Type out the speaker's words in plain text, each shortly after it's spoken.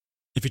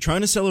If you're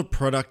trying to sell a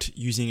product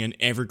using an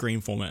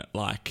evergreen format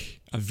like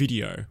a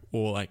video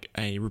or like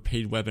a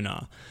repeated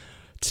webinar,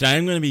 today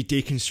I'm going to be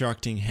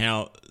deconstructing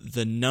how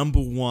the number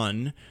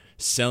one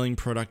selling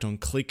product on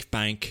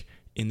ClickBank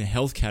in the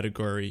health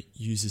category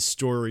uses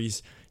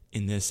stories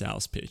in their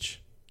sales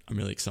pitch. I'm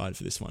really excited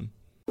for this one.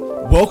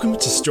 Welcome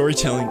to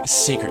Storytelling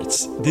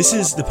Secrets. This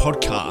is the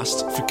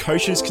podcast for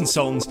coaches,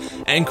 consultants,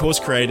 and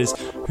course creators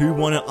who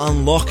want to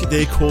unlock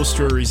their core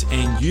stories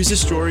and use the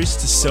stories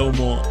to sell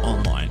more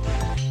online.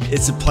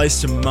 It's a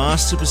place to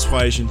master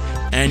persuasion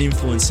and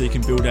influence so you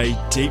can build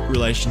a deep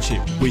relationship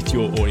with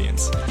your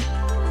audience.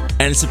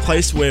 And it's a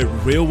place where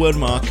real-world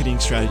marketing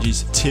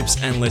strategies,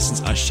 tips, and lessons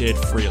are shared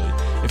freely.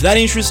 If that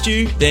interests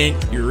you, then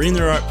you're in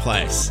the right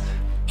place.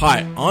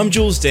 Hi, I'm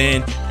Jules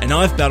Dan, and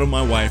I've battled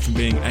my way from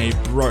being a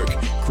broke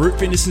group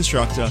fitness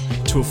instructor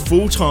to a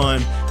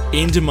full-time,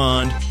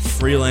 in-demand,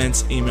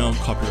 freelance email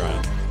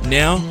copywriter.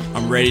 Now,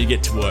 I'm ready to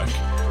get to work.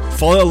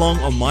 Follow along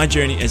on my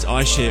journey as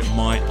I share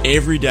my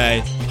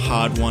everyday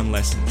hard-won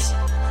lessons.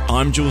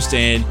 I'm Jules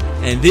Dan,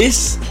 and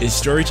this is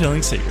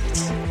Storytelling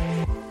Secrets.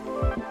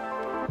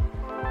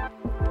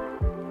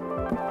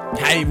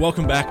 Hey,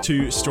 welcome back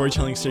to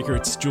Storytelling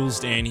Secrets. Jules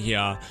Dan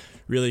here.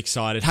 Really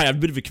excited. Hey, I have a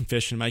bit of a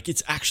confession to make.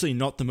 It's actually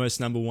not the most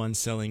number one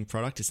selling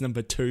product. It's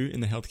number 2 in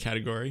the health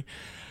category.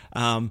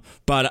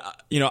 But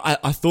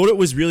I thought it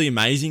was really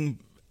amazing.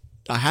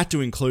 I had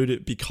to include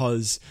it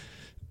because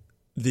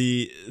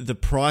the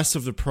price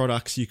of the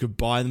products you could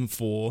buy them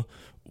for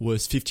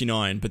was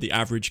 $59, but the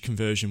average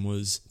conversion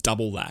was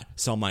double that.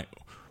 So I'm like,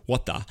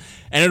 what the?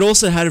 And it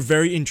also had a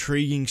very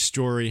intriguing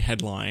story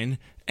headline.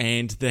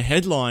 And the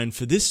headline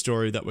for this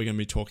story that we're going to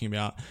be talking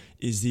about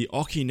is the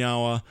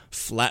Okinawa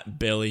Flat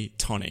Belly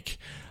Tonic.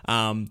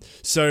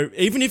 So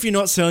even if you're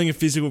not selling a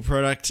physical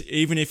product,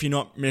 even if you're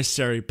not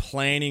necessarily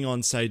planning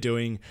on, say,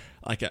 doing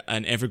like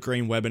an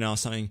evergreen webinar or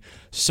something,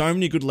 so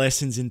many good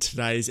lessons in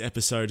today's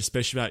episode,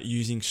 especially about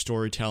using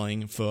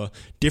storytelling for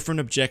different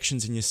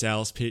objections in your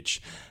sales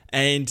pitch.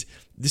 And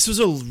this was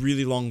a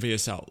really long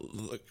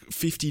VSL, like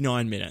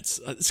 59 minutes.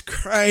 It's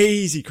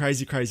crazy.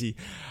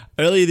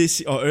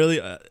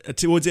 Earlier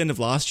towards the end of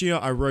last year,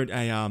 I wrote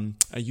a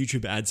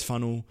YouTube ads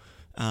funnel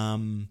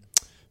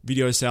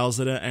video sales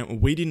letter,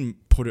 and we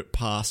didn't put it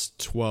past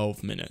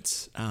 12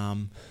 minutes.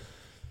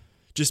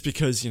 Just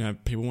because,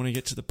 people want to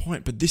get to the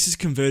point. But this is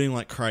converting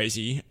like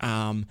crazy.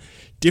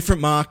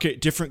 Different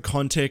market, different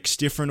context,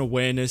 different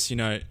awareness,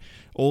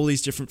 all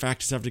these different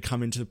factors have to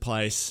come into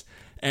place.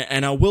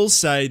 And I will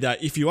say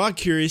that if you are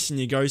curious and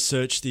you go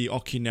search the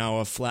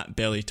Okinawa Flat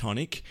Belly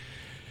Tonic,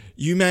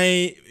 you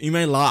may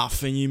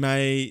laugh and you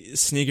may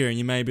snigger and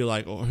you may be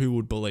like, "Oh, who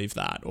would believe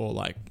that?" Or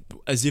like,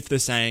 as if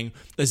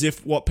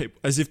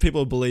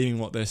people are believing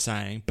what they're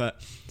saying.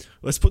 But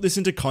let's put this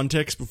into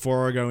context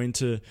before I go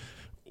into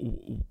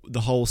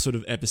the whole sort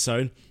of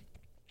episode.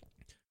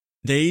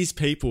 These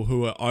people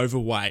who are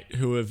overweight,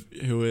 who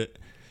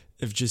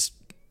have just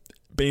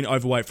been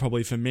overweight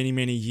probably for many,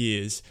 many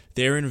years,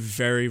 they're in a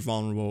very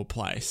vulnerable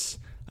place.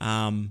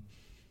 So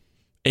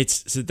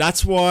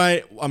that's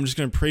why I'm just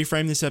going to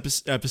pre-frame this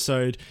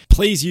episode.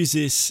 Please use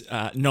this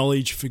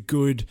knowledge for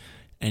good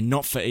and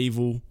not for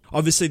evil.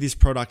 Obviously, this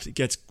product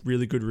gets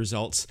really good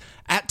results.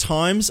 At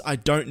times, I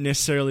don't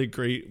necessarily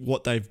agree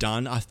what they've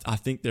done. I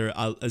think there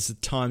are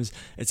at times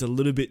it's a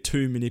little bit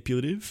too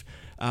manipulative.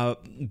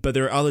 But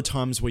there are other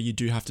times where you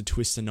do have to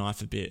twist the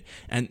knife a bit.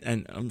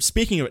 And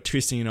speaking of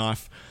twisting a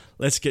knife,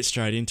 let's get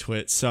straight into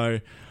it.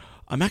 So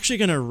I'm actually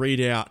going to read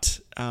out,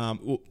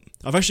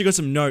 I've actually got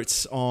some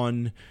notes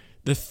on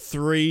the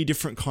 3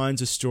 different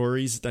kinds of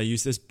stories they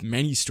use. There's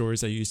many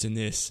stories they used in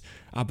this,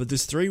 but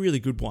there's 3 really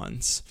good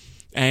ones.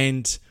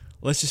 And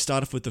let's just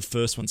start off with the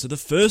first one. So the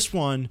first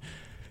one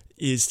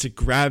is to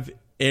grab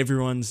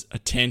everyone's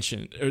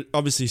attention.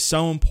 Obviously,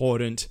 so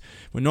important.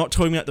 We're not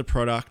talking about the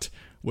product.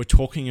 We're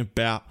talking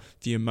about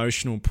the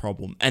emotional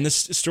problem. And the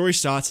story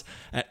starts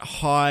at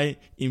high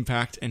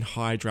impact and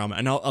high drama.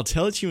 And I'll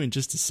tell it to you in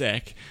just a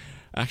sec.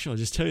 Actually, I'll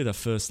just tell you the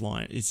first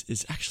line.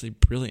 It's actually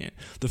brilliant.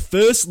 The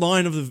first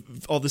line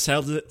of the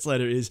sales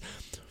letter is,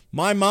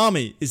 "My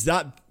mommy is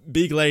that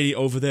big lady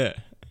over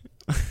there."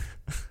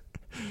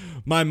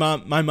 My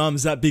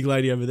mom's that big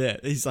lady over there.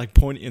 He's like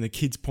pointing, and the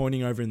kid's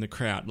pointing over in the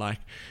crowd. Like,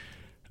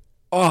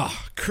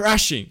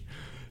 crushing.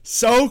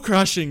 So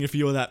crushing if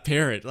you're that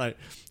parent. Like,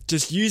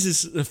 just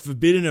uses the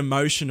forbidden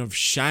emotion of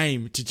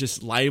shame to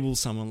just label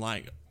someone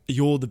like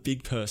you're the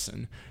big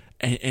person.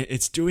 And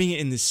it's doing it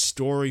in this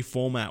story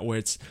format where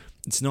it's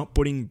not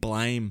putting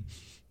blame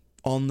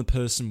on the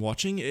person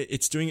watching.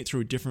 It's doing it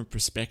through a different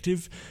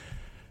perspective.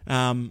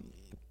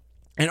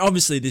 And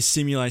obviously this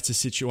simulates a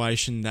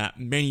situation that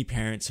many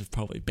parents have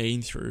probably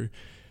been through.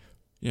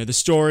 The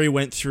story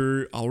went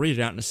through, I'll read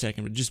it out in a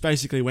second, but just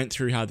basically went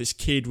through how this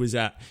kid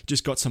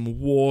just got some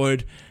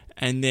award,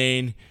 and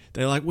then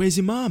they're like, "Where's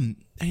your mum?"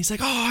 And he's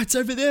like, "Oh, it's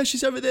over there.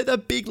 She's over there,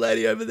 that big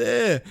lady over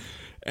there."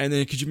 And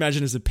then could you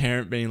imagine as a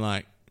parent being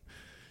like,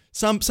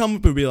 some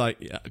would be like,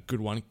 "Yeah,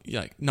 good one.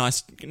 Yeah,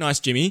 nice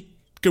Jimmy.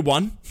 Good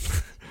one."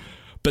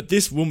 But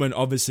this woman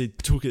obviously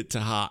took it to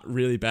heart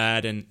really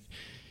bad, and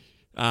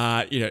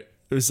it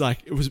was a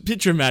bit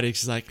dramatic.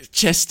 It's like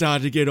chest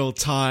started to get all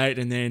tight,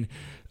 and then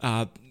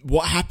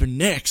what happened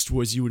next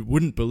was you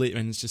wouldn't believe,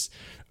 and it's just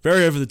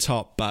very over the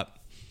top. But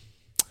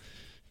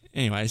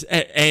anyways,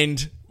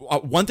 and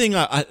one thing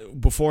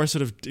before I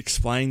sort of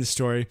explain the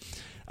story,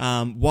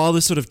 while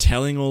they're sort of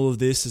telling all of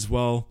this as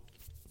well,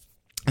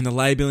 and the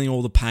labeling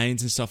all the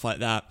pains and stuff like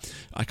that,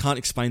 I can't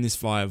explain this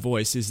via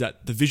voice, is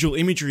that the visual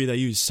imagery they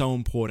use is so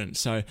important.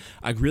 So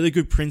a really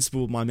good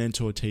principle my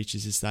mentor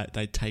teaches is that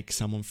they take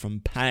someone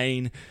from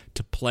pain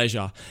to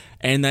pleasure.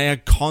 And they are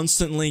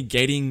constantly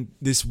getting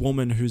this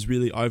woman who's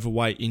really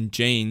overweight in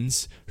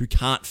jeans, who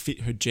can't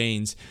fit her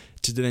jeans,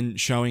 to then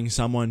showing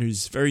someone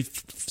who's very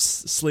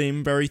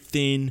slim, very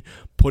thin,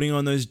 putting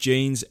on those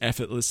jeans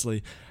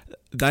effortlessly.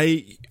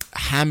 They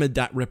hammered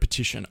that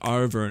repetition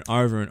over and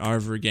over and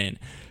over again.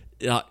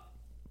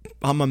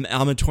 I'm a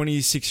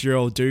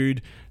 26-year-old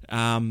dude.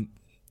 I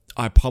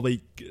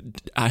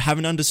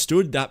haven't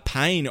understood that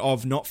pain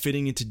of not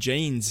fitting into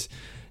jeans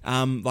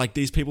like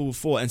these people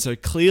before. And so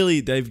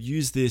clearly they've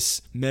used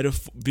this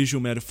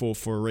visual metaphor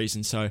for a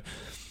reason. So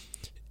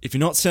if you're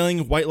not selling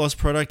a weight loss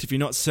product, if you're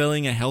not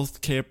selling a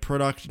healthcare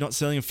product, you're not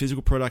selling a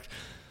physical product,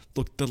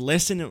 look, the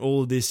lesson in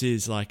all of this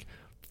is like,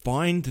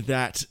 find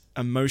that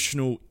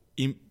emotional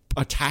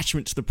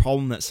attachment to the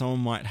problem that someone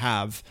might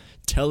have,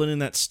 tell it in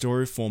that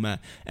story format.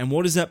 And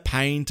what is that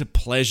pain to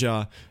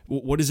pleasure?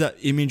 What is that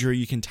imagery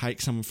you can take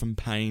someone from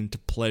pain to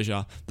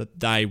pleasure that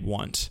they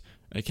want?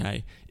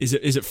 Okay. Is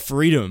it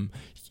freedom?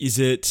 Is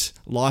it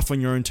life on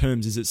your own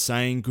terms? Is it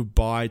saying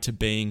goodbye to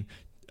being,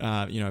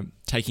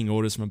 taking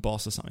orders from a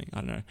boss or something? I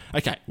don't know.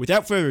 Okay.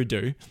 Without further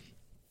ado,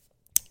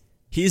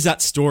 here's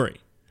that story.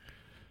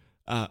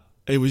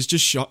 It was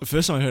just shock. The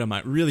first time I heard it,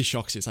 it really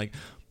shocks you. It's like,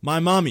 my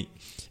mommy,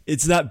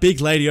 it's that big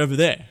lady over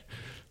there.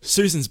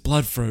 Susan's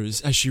blood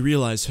froze as she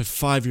realized her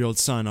 5-year-old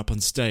son up on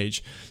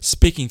stage,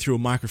 speaking through a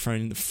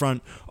microphone in the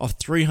front of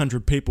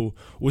 300 people,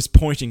 was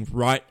pointing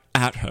right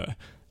at her.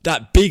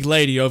 That big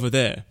lady over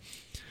there.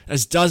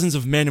 As dozens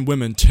of men and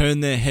women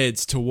turned their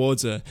heads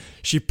towards her,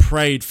 she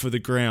prayed for the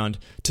ground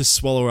to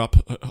swallow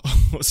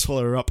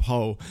her up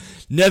whole.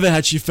 Never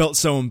had she felt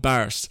so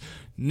embarrassed.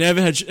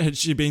 Never had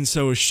she been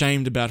so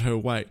ashamed about her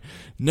weight.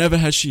 Never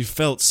had she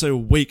felt so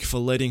weak for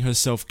letting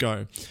herself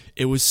go.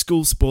 It was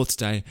school sports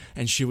day,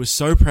 and she was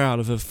so proud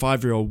of her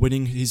 5-year-old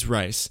winning his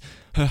race.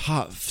 Her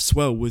heart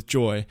swelled with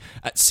joy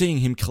at seeing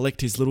him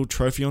collect his little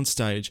trophy on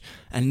stage.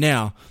 And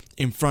now,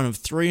 in front of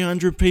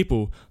 300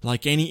 people,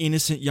 like any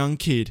innocent young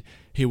kid,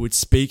 he would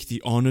speak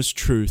the honest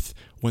truth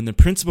when the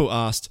principal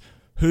asked,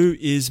 "Who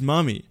is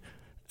Mummy?"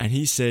 And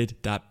he said,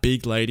 "That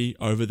big lady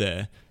over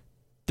there."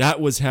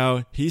 That was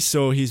how he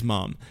saw his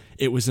mum.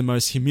 It was the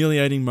most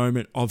humiliating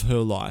moment of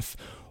her life.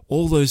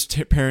 All those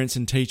parents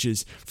and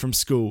teachers from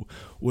school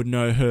would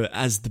know her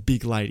as the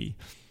big lady.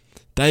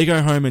 They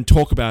go home and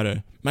talk about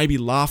her, maybe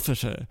laugh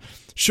at her.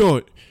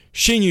 Sure,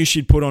 she knew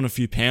she'd put on a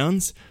few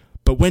pounds,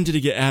 but when did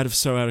it get out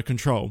of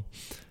control?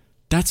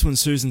 That's when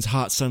Susan's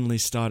heart suddenly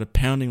started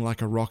pounding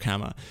like a rock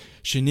hammer.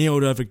 She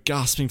kneeled over,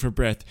 gasping for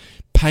breath,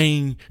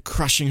 pain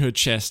crushing her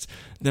chest.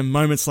 Then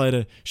moments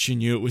later, she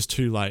knew it was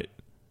too late.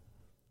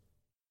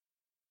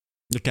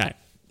 Okay,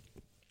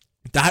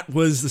 that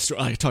was the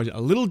story. Like I told you, a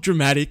little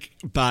dramatic,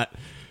 but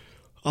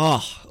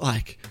the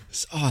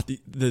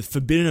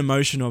forbidden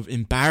emotion of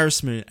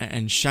embarrassment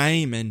and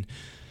shame, and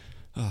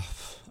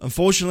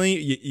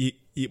unfortunately,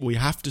 we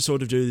have to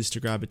sort of do this to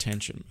grab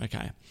attention.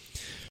 Okay,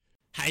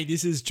 hey,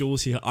 this is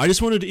Jules here. I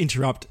just wanted to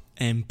interrupt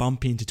and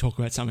bump in to talk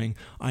about something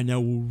I know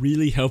will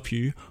really help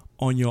you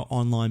on your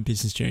online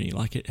business journey,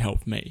 like it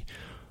helped me.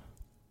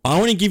 I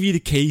want to give you the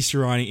keys to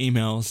writing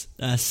emails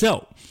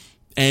sell.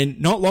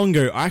 And not long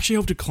ago, I actually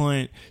helped a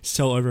client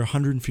sell over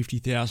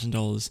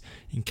 $150,000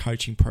 in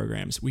coaching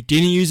programs. We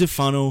didn't use a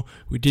funnel.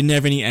 We didn't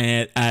have any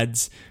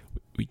ads.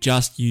 We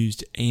just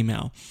used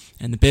email.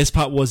 And the best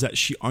part was that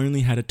she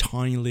only had a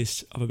tiny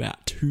list of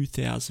about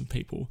 2,000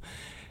 people.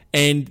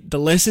 And the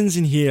lessons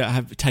in here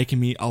have taken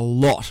me a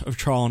lot of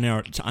trial and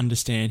error to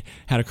understand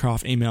how to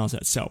craft emails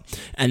that sell.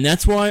 And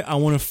that's why I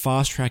want to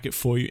fast track it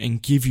for you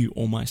and give you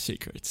all my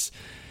secrets.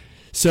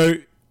 So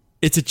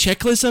it's a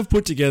checklist I've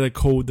put together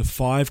called the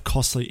 5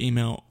 costly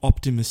email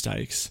opt-in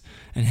mistakes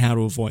and how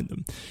to avoid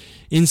them.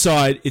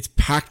 Inside, it's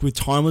packed with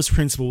timeless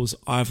principles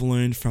I've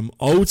learned from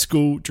old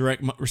school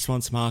direct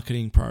response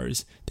marketing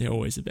pros. They're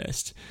always the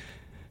best.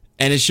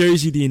 And it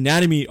shows you the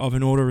anatomy of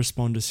an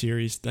autoresponder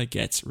series that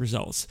gets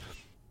results.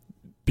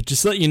 But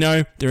just to let you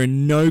know, there are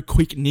no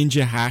quick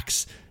ninja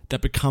hacks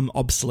that become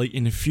obsolete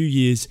in a few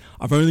years.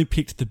 I've only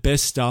picked the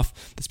best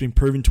stuff that's been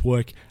proven to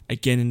work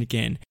again and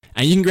again.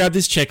 And you can grab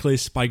this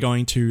checklist by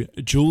going to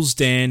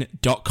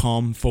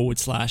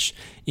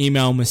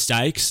julesdan.com/email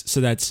mistakes. So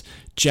that's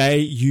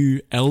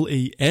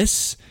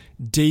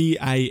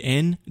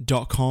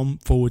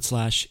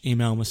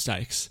JULESDAN.com/email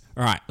mistakes.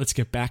 All right, let's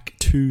get back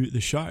to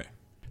the show.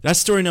 That's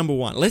story number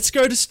 1. Let's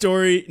go to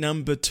story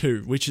number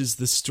 2, which is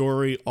the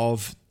story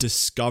of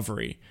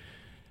discovery.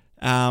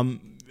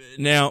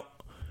 Now,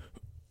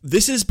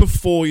 this is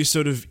before you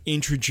sort of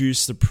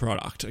introduce the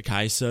product,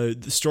 okay? So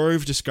the story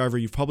of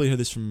discovery, you've probably heard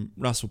this from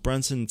Russell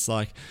Brunson. It's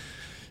like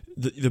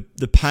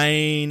the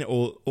pain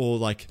or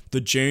like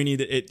the journey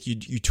that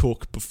you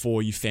took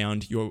before you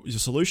found your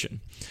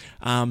solution.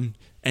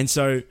 And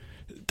so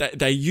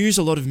they use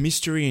a lot of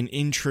mystery and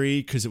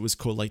intrigue because it was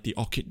called like the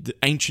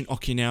ancient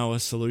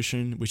Okinawa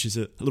solution, which is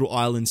a little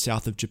island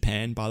south of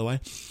Japan, by the way.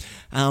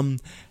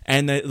 And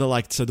they're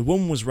like, so the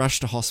woman was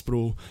rushed to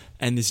hospital,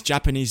 and this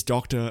Japanese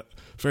doctor,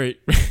 very,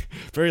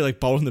 very like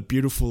Bold and the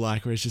Beautiful,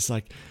 like, where it's just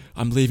like,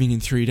 I'm leaving in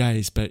 3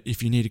 days, but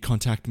if you need to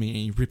contact me, and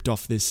he ripped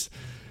off this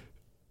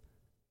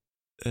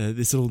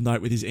little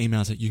note with his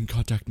emails that you can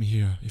contact me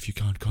here if you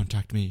can't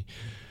contact me.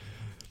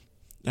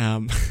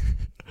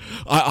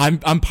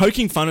 I'm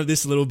poking fun of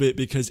this a little bit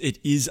because it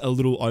is a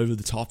little over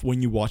the top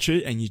when you watch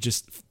it, and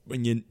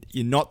when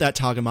you're not that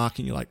target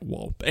market, you're like,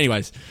 whoa. But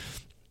anyways,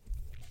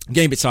 I'm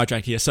getting a bit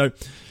sidetracked here. So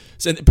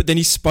but then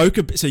he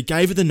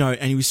gave her the note,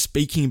 and he was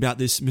speaking about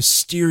this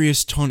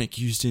mysterious tonic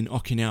used in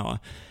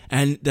Okinawa,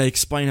 and they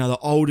explain how the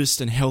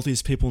oldest and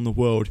healthiest people in the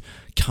world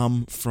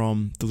come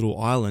from the little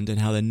island and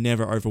how they're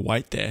never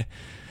overweight there.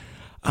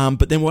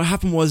 But then what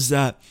happened was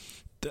that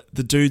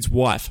the dude's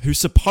wife, who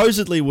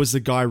supposedly was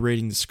the guy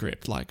reading the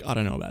script, like, I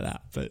don't know about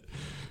that, but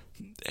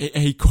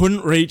he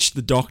couldn't reach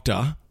the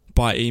doctor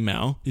by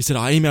email. He said,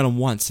 I emailed him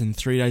once, and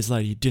 3 days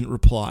later he didn't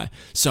reply.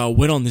 So I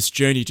went on this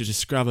journey to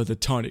discover the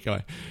tonic.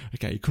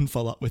 Okay, you couldn't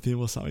follow up with him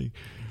or something.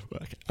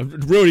 Okay, I'm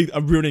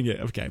ruining it.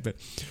 Okay.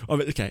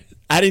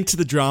 Adding to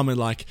the drama,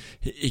 like,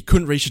 he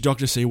couldn't reach a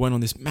doctor, so he went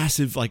on this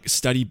massive like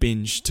study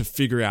binge to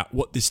figure out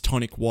what this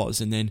tonic was,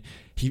 and then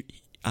he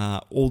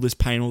all this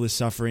pain, all this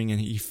suffering,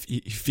 and he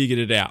figured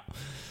it out.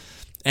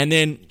 And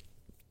then,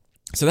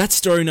 so that's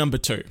story number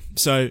 2.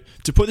 So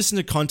to put this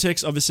into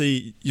context,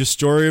 obviously your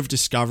story of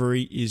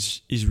discovery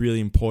is really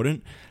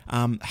important.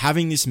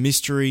 Having this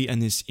mystery and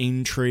this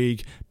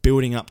intrigue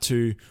building up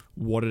to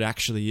what it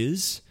actually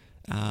is,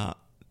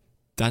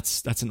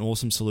 that's an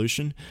awesome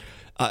solution.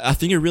 I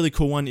think a really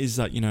cool one is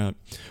that,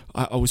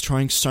 I was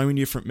trying so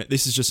many different,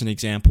 this is just an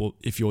example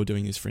if you're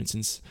doing this, for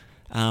instance.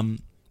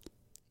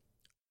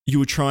 You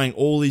were trying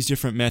all these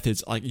different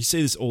methods. Like, you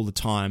see this all the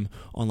time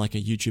on like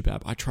a YouTube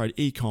app. I tried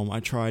e-com, I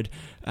tried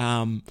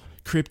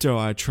crypto,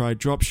 I tried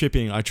drop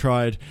shipping, I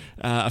tried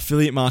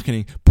affiliate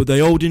marketing, but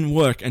they all didn't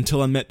work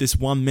until I met this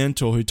one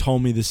mentor who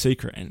told me the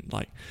secret. And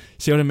like,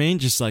 see what I mean?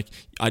 Just like,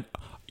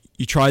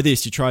 you try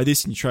this, and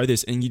you try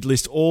this, and you'd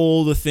list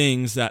all the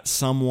things that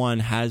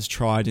someone has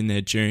tried in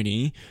their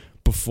journey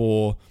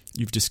before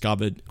you've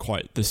discovered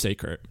quite the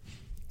secret.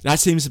 That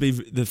seems to be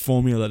the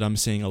formula that I'm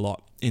seeing a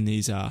lot in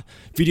these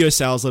video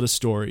sales letter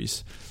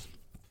stories.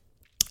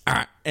 All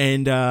right,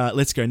 and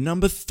let's go.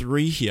 Number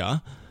 3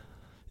 here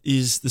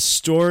is the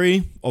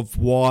story of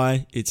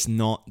why it's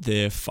not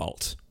their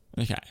fault.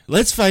 Okay,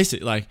 let's face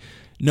it, like,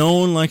 no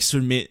one likes to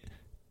admit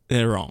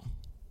they're wrong.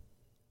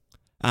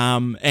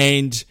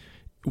 And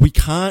you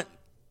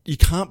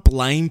can't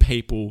blame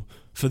people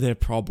for their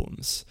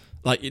problems.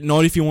 Like,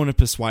 not if you want to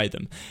persuade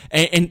them.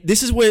 And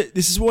this is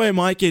where it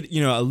might get,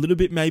 a little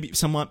bit, maybe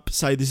some might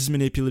say this is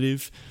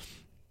manipulative.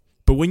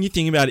 But when you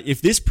think about it,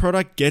 if this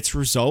product gets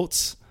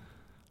results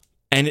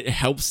and it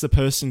helps the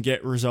person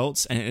get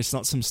results and it's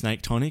not some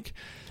snake tonic,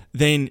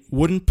 then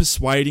wouldn't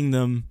persuading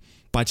them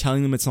by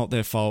telling them it's not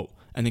their fault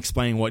and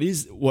explaining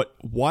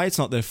why it's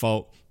not their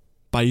fault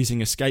by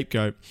using a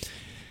scapegoat,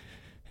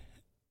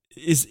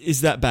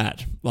 is that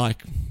bad?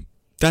 Like,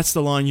 that's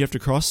the line you have to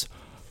cross.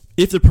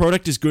 If the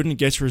product is good and it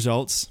gets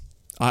results,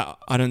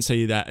 I don't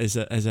see that as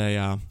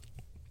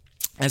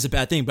a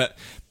bad thing. But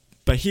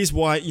here's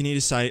why you need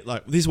to say,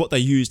 like, this is what they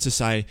use to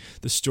say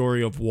the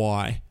story of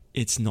why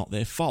it's not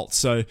their fault.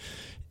 So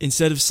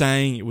instead of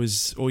saying it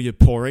was all your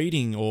poor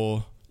eating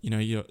or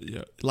your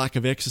lack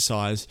of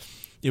exercise,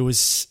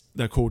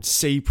 they're called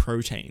C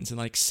proteins, and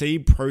like C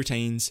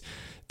proteins,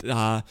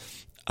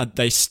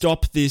 they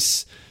stop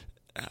this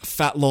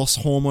fat loss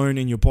hormone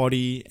in your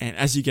body, and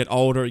as you get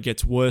older it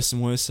gets worse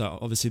and worse. So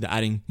obviously they're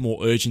adding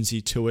more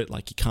urgency to it.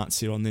 Like, you can't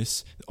sit on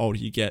this. The older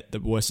you get, the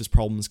worse this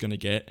problem is going to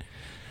get.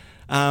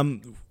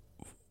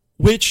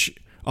 Which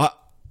I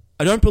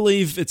don't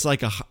believe it's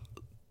like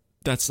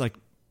that's like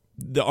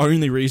the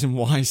only reason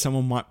why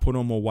someone might put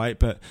on more weight,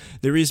 but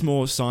there is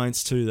more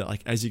science too that,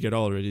 like, as you get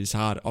older, it is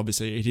hard.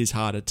 Obviously it is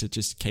harder to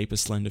just keep a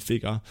slender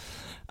figure.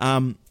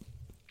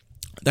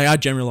 They are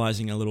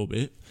generalizing a little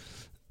bit.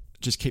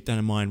 Just keep that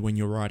in mind when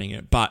you're writing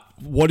it. But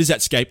what is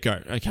that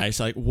scapegoat? Okay,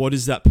 so like, what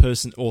is that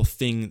person or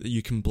thing that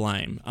you can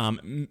blame?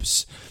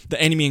 The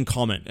enemy in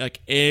common. Like,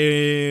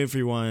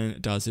 everyone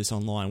does this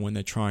online when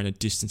they're trying to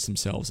distance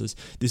themselves as,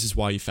 this is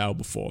why you failed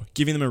before.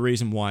 Giving them a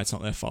reason why it's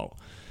not their fault.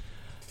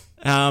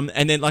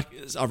 And then, like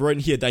I've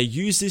written here, they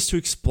use this to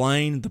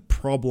explain the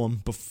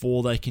problem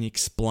before they can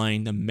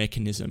explain the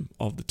mechanism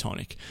of the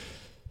tonic.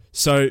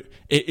 So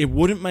it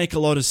wouldn't make a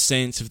lot of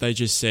sense if they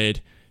just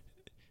said,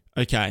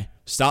 okay,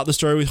 start the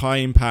story with high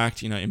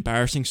impact,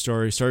 embarrassing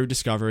story of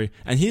discovery,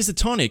 and here's the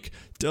tonic.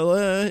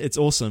 It's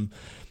awesome.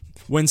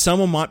 When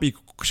someone might be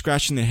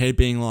scratching their head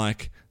being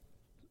like,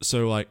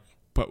 so like,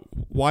 but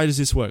why does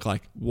this work?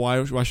 Like,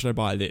 why should I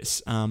buy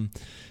this?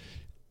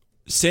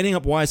 Setting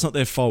up why it's not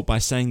their fault by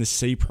saying the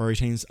C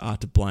proteins are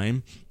to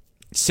blame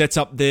sets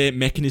up their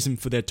mechanism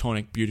for their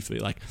tonic beautifully.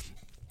 Like,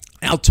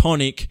 our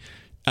tonic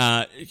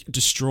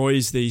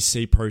destroys these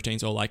C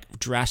proteins, or like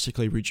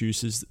drastically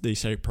reduces these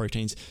C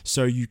proteins,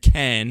 so you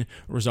can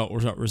result.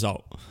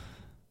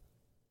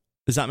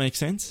 Does that make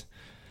sense?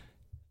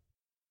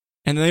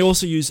 And they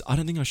also use, I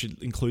don't think I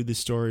should include this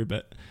story,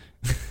 but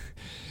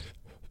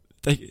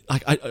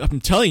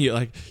I'm telling you,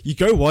 like, you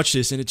go watch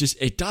this and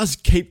it does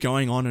keep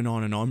going on and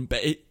on and on,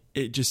 but it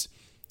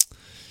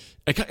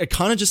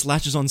kind of just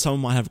latches on.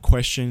 Someone might have a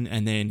question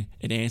and then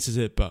it answers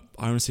it, but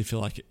I honestly feel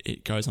like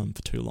it goes on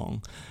for too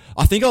long.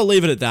 I think I'll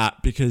leave it at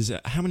that, because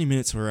how many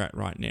minutes we're at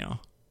right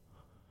now?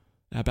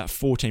 About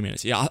 14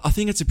 minutes. Yeah, I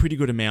think it's a pretty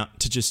good amount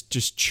to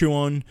just chew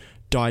on,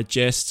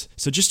 digest.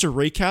 So just to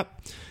recap,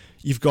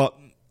 you've got,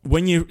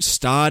 when you're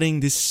starting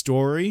this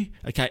story,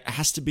 okay, it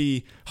has to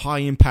be high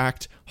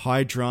impact,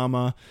 high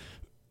drama,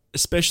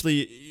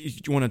 especially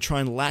if you want to try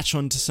and latch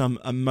onto some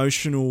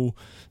emotional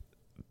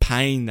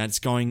pain that's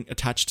going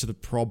attached to the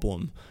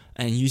problem,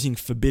 and using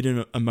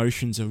forbidden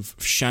emotions of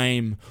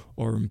shame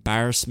or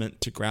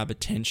embarrassment to grab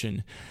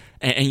attention.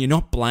 And you're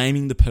not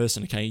blaming the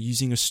person, okay?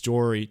 Using a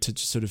story to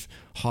just sort of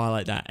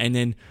highlight that. And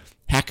then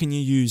how can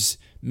you use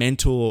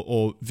mental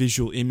or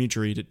visual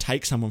imagery to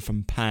take someone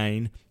from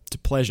pain to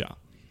pleasure?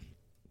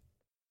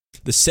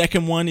 The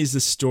second one is the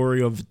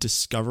story of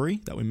discovery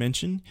that we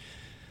mentioned.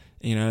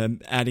 You know,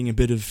 adding a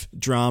bit of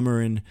drama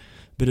and a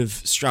bit of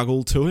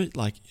struggle to it.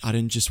 Like, I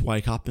didn't just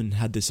wake up and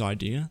had this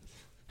idea.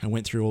 I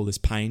went through all this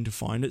pain to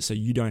find it, so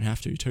you don't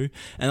have to too.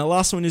 And the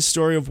last one is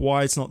story of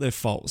why it's not their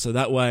fault. So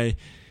that way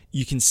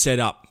you can set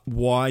up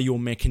why your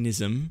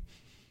mechanism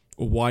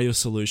or why your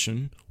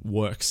solution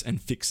works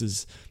and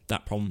fixes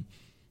that problem.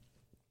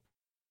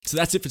 So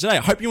that's it for today.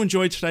 I hope you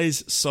enjoyed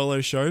today's solo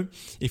show.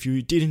 If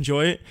you did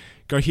enjoy it,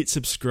 go hit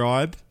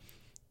subscribe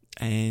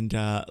and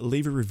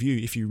leave a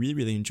review if you really,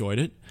 really enjoyed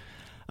it.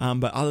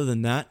 But other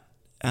than that,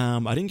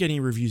 I didn't get any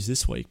reviews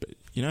this week, but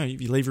you know,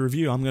 if you leave a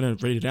review, I'm going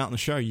to read it out on the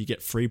show. You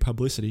get free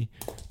publicity.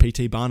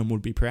 PT Barnum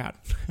would be proud.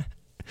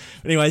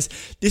 Anyways,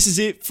 this is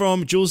it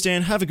from Jules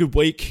Dan. Have a good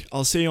week.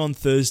 I'll see you on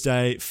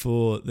Thursday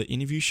for the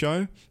interview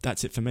show.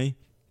 That's it for me.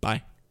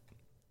 Bye.